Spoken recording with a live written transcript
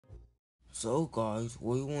So guys,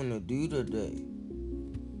 what you wanna do today?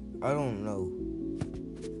 I don't know.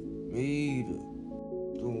 Me either.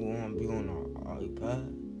 Do we wanna be on our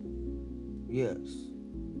iPad? Yes.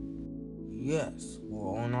 Yes,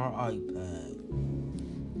 we're on our iPad.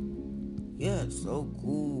 Yes, so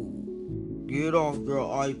cool. Get off your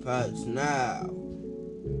iPads now.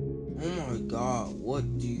 Oh my god,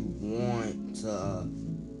 what do you want to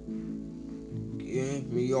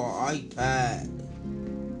give me your iPad?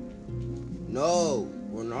 No,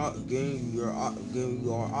 we're not giving you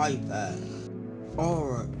your iPad.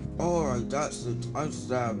 Alright, that's it. I'm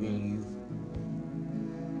stabbing you.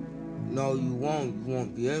 No, you won't. You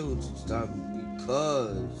won't be able to stop me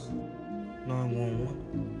because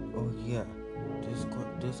 911. Oh yeah,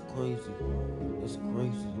 this crazy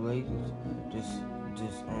lady, this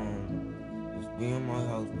be in my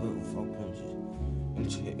house built without punches,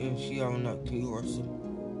 and she having that kill her.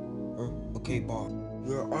 Okay, bye.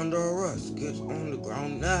 You're under arrest. Get on the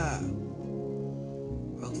ground now.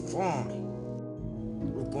 Fine.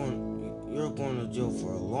 You're going to jail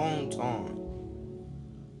for a long time.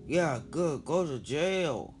 Yeah, good. Go to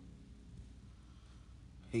jail.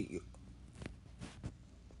 Hey,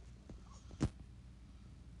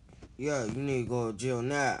 yeah, you need to go to jail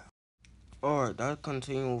now. Alright, let's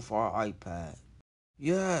continue with our iPad.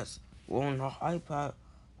 Yes, we're on our iPad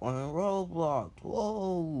on Roblox.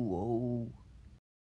 Whoa, whoa.